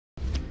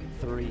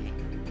3,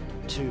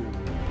 2,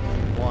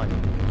 1.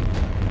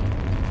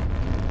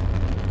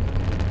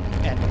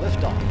 And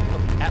liftoff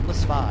of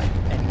Atlas V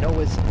and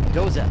NOAA's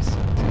GOES.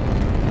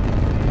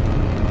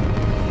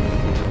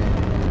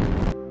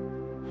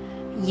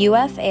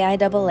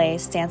 AIAA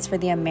stands for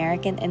the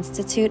American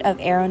Institute of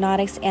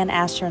Aeronautics and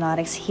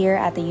Astronautics here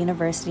at the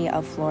University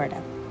of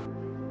Florida.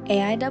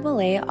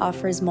 AIAA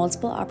offers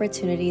multiple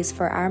opportunities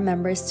for our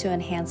members to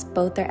enhance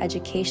both their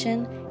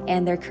education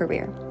and their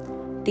career.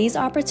 These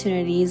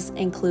opportunities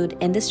include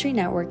industry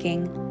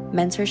networking,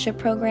 mentorship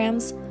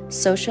programs,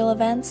 social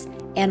events,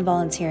 and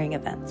volunteering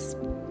events.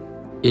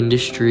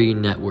 Industry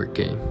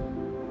networking.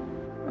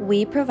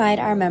 We provide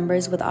our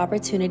members with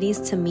opportunities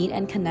to meet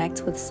and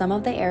connect with some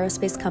of the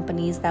aerospace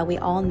companies that we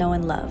all know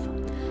and love.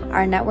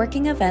 Our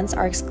networking events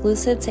are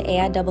exclusive to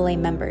AIAA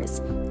members,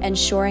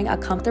 ensuring a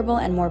comfortable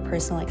and more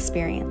personal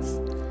experience.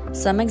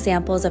 Some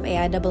examples of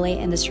AIAA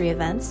industry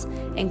events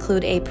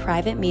include a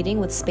private meeting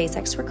with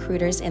SpaceX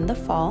recruiters in the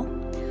fall,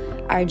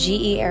 our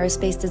GE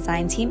Aerospace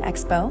Design Team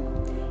Expo,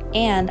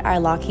 and our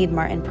Lockheed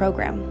Martin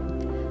program.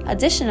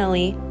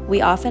 Additionally,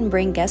 we often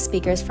bring guest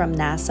speakers from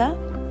NASA,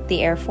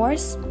 the Air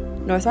Force,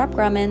 Northrop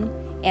Grumman,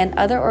 and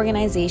other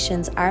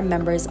organizations our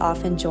members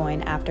often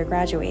join after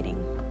graduating.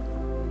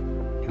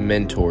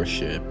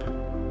 Mentorship.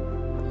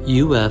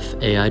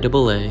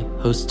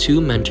 AIAA hosts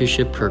 2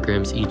 mentorship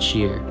programs each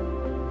year.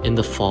 In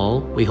the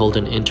fall, we hold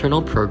an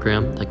internal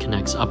program that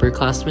connects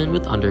upperclassmen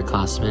with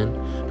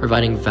underclassmen,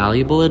 providing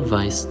valuable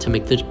advice to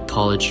make the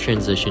college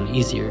transition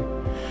easier.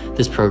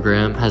 This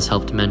program has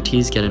helped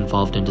mentees get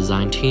involved in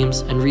design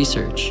teams and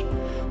research.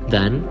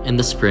 Then, in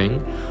the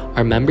spring,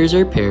 our members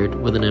are paired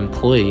with an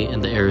employee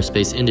in the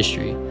aerospace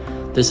industry.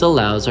 This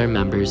allows our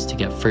members to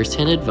get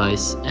first-hand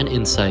advice and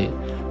insight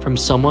from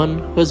someone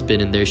who has been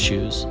in their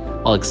shoes,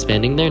 while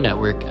expanding their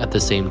network at the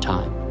same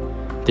time.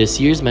 This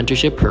year's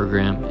mentorship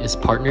program is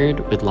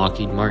partnered with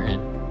Lockheed Martin.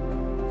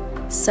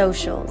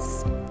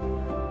 Socials.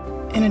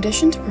 In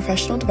addition to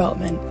professional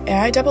development,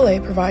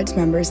 AIAA provides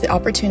members the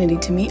opportunity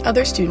to meet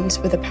other students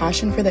with a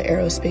passion for the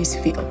aerospace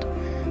field.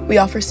 We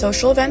offer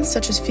social events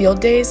such as field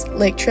days,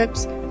 lake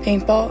trips,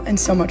 paintball, and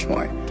so much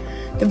more.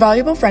 The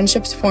valuable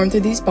friendships formed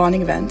through these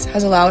bonding events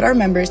has allowed our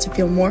members to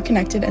feel more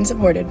connected and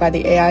supported by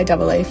the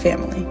AIAA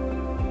family.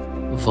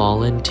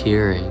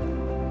 Volunteering.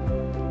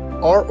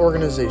 Our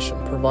organization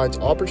provides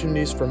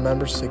opportunities for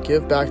members to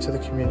give back to the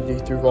community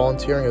through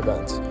volunteering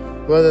events,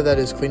 whether that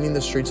is cleaning the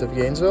streets of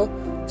Gainesville,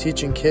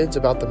 teaching kids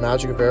about the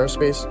magic of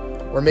aerospace,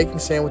 or making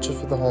sandwiches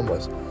for the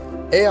homeless.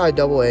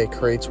 AIAA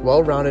creates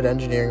well-rounded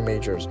engineering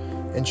majors,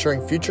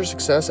 ensuring future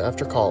success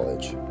after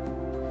college.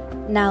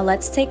 Now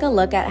let's take a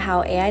look at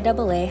how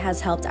AIAA has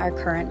helped our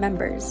current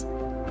members.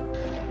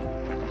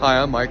 Hi,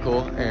 I'm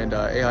Michael, and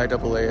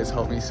AIAA has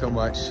helped me so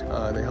much.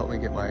 They helped me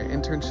get my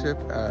internship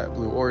at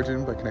Blue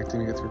Origin by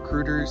connecting me with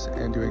recruiters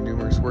and doing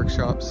numerous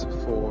workshops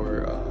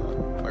for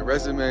my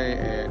resume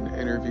and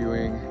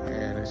interviewing,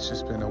 and it's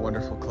just been a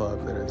wonderful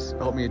club that has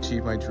helped me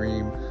achieve my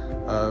dream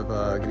of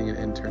getting an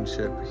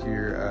internship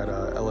here at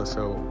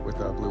LSO with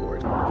Blue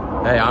Origin.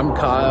 Hey, I'm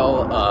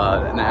Kyle,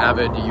 an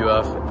avid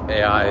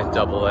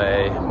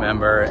AIAA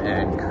member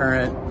and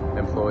current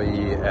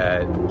employee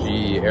at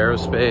GE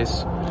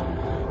Aerospace.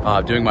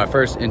 Doing my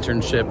first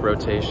internship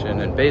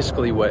rotation, and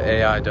basically what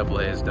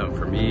AIAA has done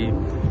for me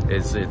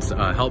is it's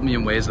helped me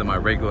in ways that my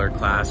regular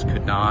class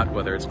could not,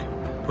 whether it's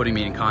putting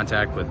me in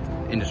contact with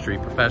industry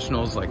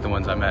professionals like the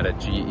ones I met at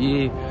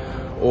GE,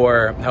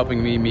 or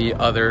helping me meet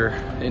other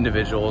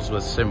individuals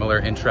with similar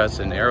interests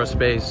in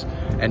aerospace,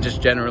 and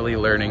just generally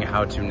learning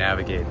how to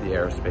navigate the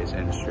aerospace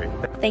industry.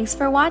 Thanks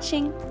for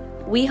watching.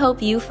 We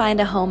hope you find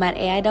a home at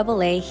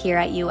AIAA here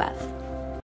at UF.